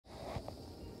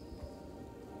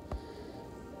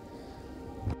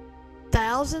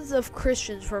thousands of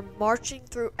Christians were marching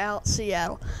throughout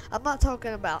Seattle. I'm not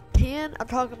talking about 10, I'm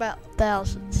talking about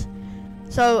thousands.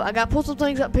 So I got to pull some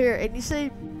things up here, and you see,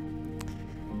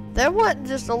 there wasn't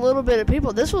just a little bit of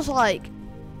people. This was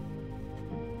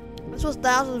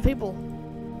thousands of people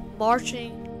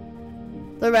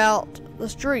marching throughout the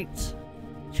streets,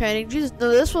 chanting Jesus. No,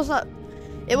 this was not.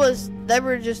 They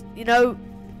were just, going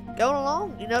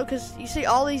along, because you see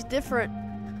all these different.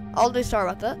 Sorry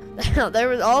about that. There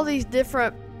was all these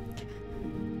different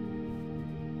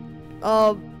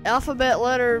alphabet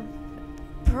letter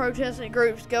protesting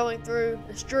groups going through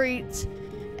the streets,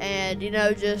 and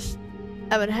just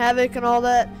having havoc and all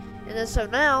that. And then so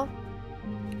now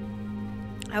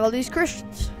I have all these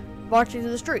Christians marching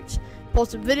through the streets. Pull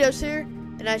some videos here,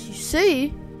 and as you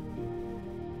see,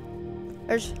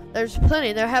 there's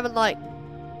plenty. They're having like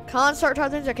concert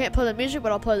type things. I can't play the music,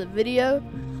 but I'll play the video.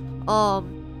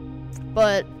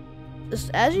 But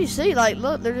as you see, like,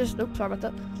 look, they're just. Oops, sorry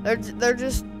about that.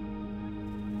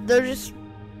 They're just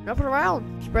jumping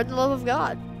around, spreading the love of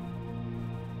God.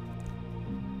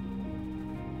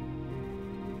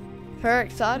 Very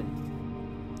excited.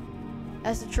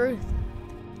 That's the truth.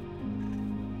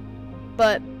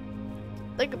 But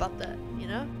think about that,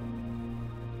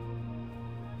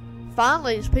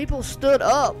 Finally, these people stood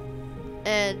up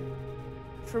and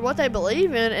for what they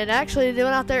believe in, and actually they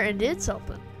went out there and did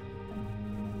something.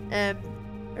 And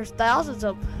there's thousands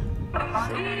of them. He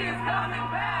is coming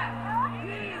back!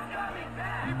 He is coming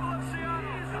back! People of Seattle,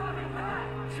 he is coming back!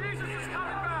 Jesus is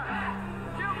coming back!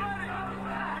 Get ready!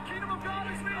 The kingdom of God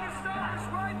is being established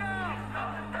right now!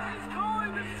 He's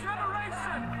calling this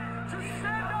generation to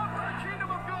stand up for the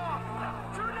kingdom of God!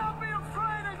 Do not be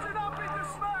afraid and do not be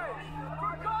dismayed!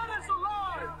 For God is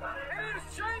alive! And He is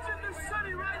changing this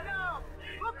city right now!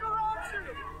 Look around you!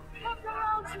 Look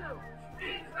around you!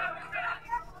 He's coming back!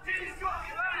 He's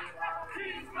coming back!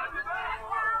 He's coming back!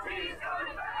 He's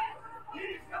coming back!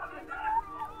 He's coming back!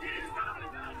 He's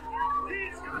coming back!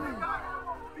 He's coming back!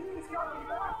 He's coming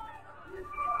back!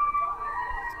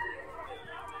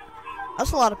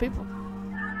 That's a lot of people.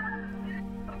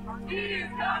 He is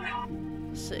coming!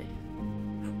 Let's see.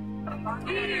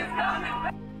 He is coming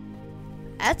back!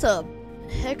 That's a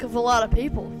heck of a lot of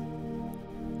people.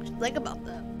 Just think about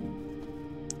that.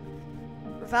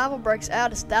 Revival breaks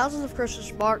out as thousands of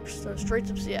Christians march the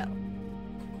streets of Seattle.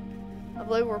 I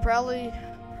believe we're proudly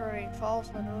hurrying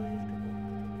false. I know these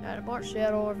people. At March,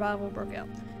 Seattle revival broke out.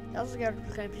 Thousands gathered to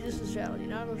proclaim Jesus in Seattle.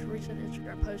 United with recent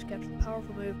Instagram post captured the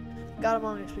powerful move of God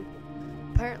among His people.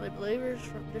 Apparently, believers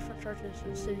from different churches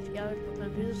and cities gathered to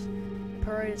proclaim Jesus in a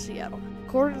parade in Seattle.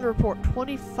 According to the report,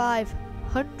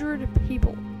 2,500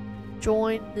 people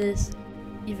joined this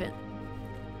event.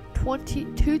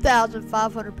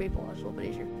 2,500 people. That's a little bit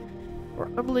easier.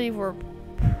 I believe we're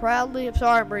proudly. I'm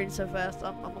sorry, I'm reading so fast.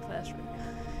 I'm a fast reader.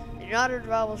 The United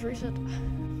Revival's recent.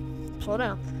 Slow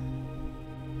down.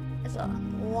 It's a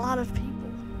lot of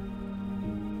people.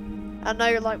 I know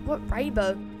you're like, what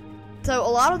rainbow? So a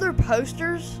lot of their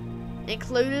posters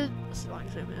included. Let's see if I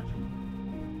can zoom in.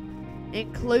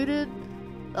 Included.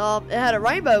 It had a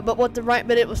rainbow, but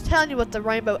it was telling you what the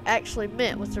rainbow actually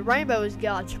meant. What the rainbow is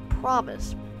God's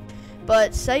promise.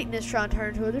 But Satan is trying to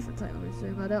turn into a different thing. Let me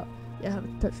zoom that out. Yeah, I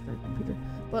haven't touched the computer.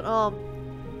 But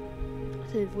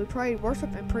see, we prayed,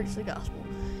 worship, and preached the gospel.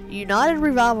 United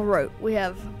Revival wrote, we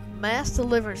have mass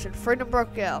deliverance and freedom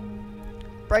break out,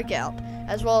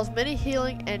 as well as many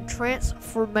healing and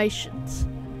transformations.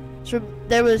 So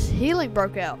there was healing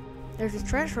broke out. There's these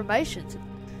transformations.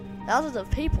 Thousands of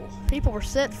people were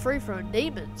set free from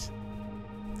demons.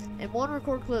 In one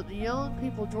recorded clip, the young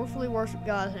people joyfully worshiped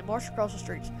God as they marched across the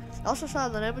streets. They also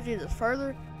shouted the name of Jesus.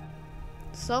 Further,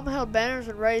 some held banners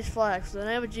and raised flags with the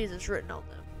name of Jesus written on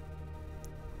them.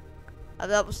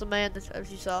 That was the man that,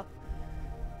 as you saw.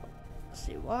 Let's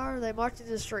see, why are they marching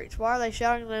to the streets? Why are they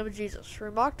shouting the name of Jesus?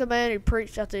 Remarked the man who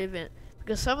preached at the event.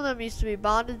 Because some of them used to be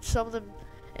bondage, some of them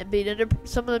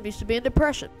used to be in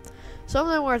depression. Some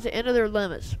of them were at the end of their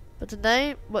limits. But the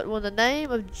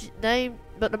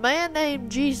man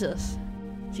named Jesus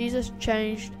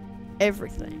changed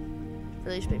everything for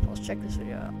these people. Let's check this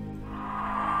video out.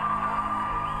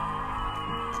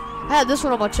 I had this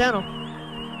one on my channel.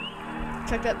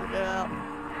 Check that video out.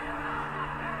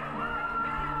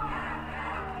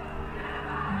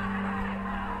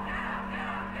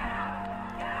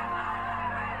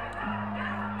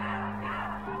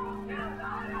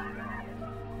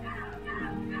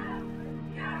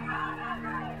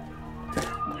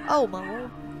 Oh my lord.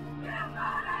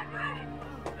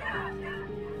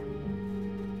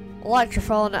 Lights are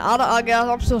falling out. Guys,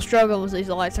 I'm still struggling with these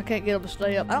lights. I can't get them to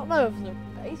stay up. I don't know if their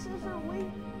bases are weak.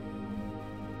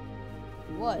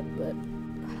 what, but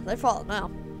they follow now.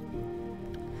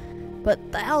 But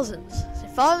thousands. See,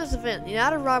 following this event, the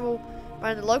United Rival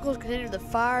and the locals continued the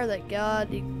fire that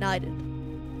God ignited.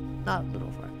 Not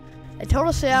little fire. They told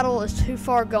us Seattle is too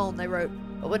far gone, they wrote.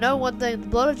 But we know one thing, the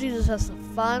blood of Jesus has the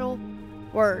final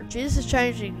word. Jesus is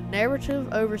changing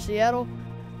narrative over Seattle.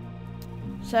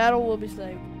 Seattle will be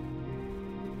saved.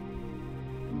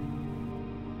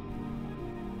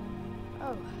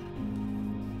 Oh.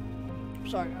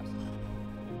 Sorry, guys.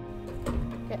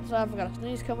 Can't say I forgot a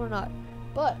sneeze coming or not.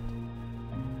 But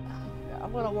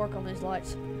I'm gonna work on these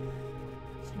lights.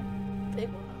 Big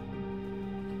one.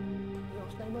 You want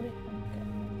to stay, buddy? Okay.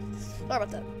 Sorry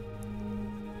about that.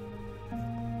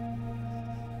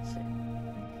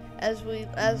 Let's see.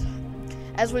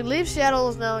 As we leave Seattle,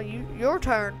 is now your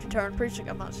turn to turn preaching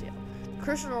about Seattle. The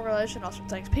Christian organization also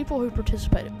thanks people who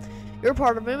participated. You're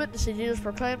part of a movement to see Jesus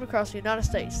proclaimed across the United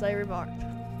States, they remarked.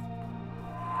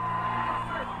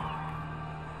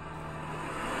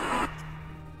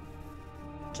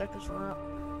 Check this one out.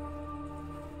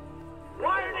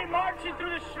 Why are they marching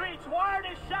through the streets? Why are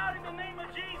they shouting the name of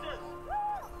Jesus?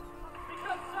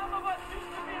 Because some of us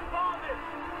used to be in bondage.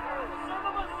 Some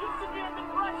of us used to be in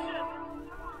depression.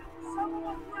 Some of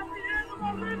us were at the end of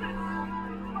our limits.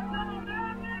 But now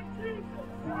they're named Jesus.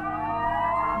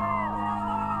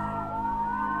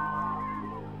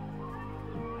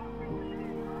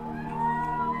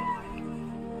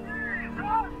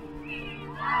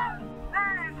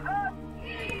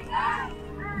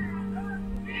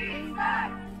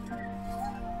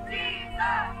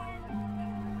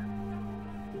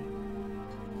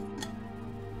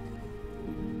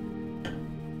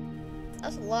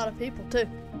 That's a lot of people too.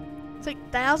 I think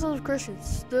thousands of Christians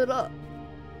stood up.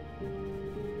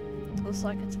 Looks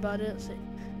like it's about it. Let's see.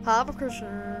 Hi, I'm a Christian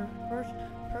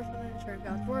person sharing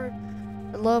God's word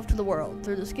and love to the world.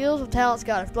 Through the skills and talents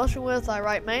God has blessed me with, I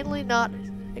write mainly not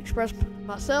to express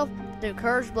myself, but to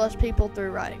encourage blessed people through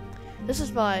writing. This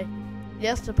is my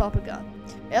yes to Papa God.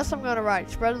 Yes, I'm going to write.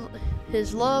 Spread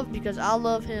His love because I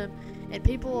love Him and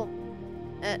people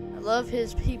love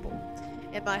His people.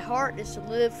 And my heart is to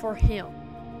live for Him.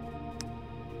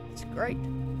 It's great.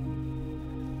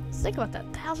 Let's think about that.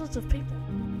 Thousands of people.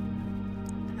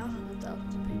 Thousands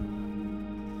of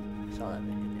people. Saw that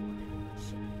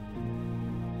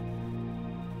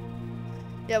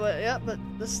video. But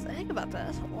let's think about that.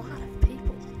 That's a lot of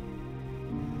people.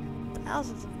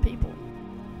 Thousands of people.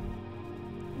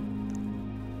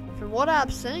 From what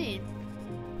I've seen,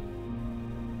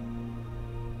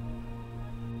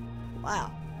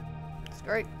 wow. It's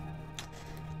great.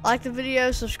 Like the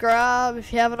video, subscribe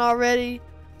if you haven't already.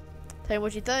 Tell me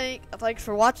what you think. Thanks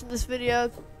for watching this video.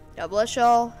 God bless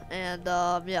y'all. And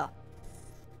yeah.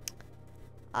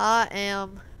 I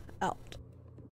am out.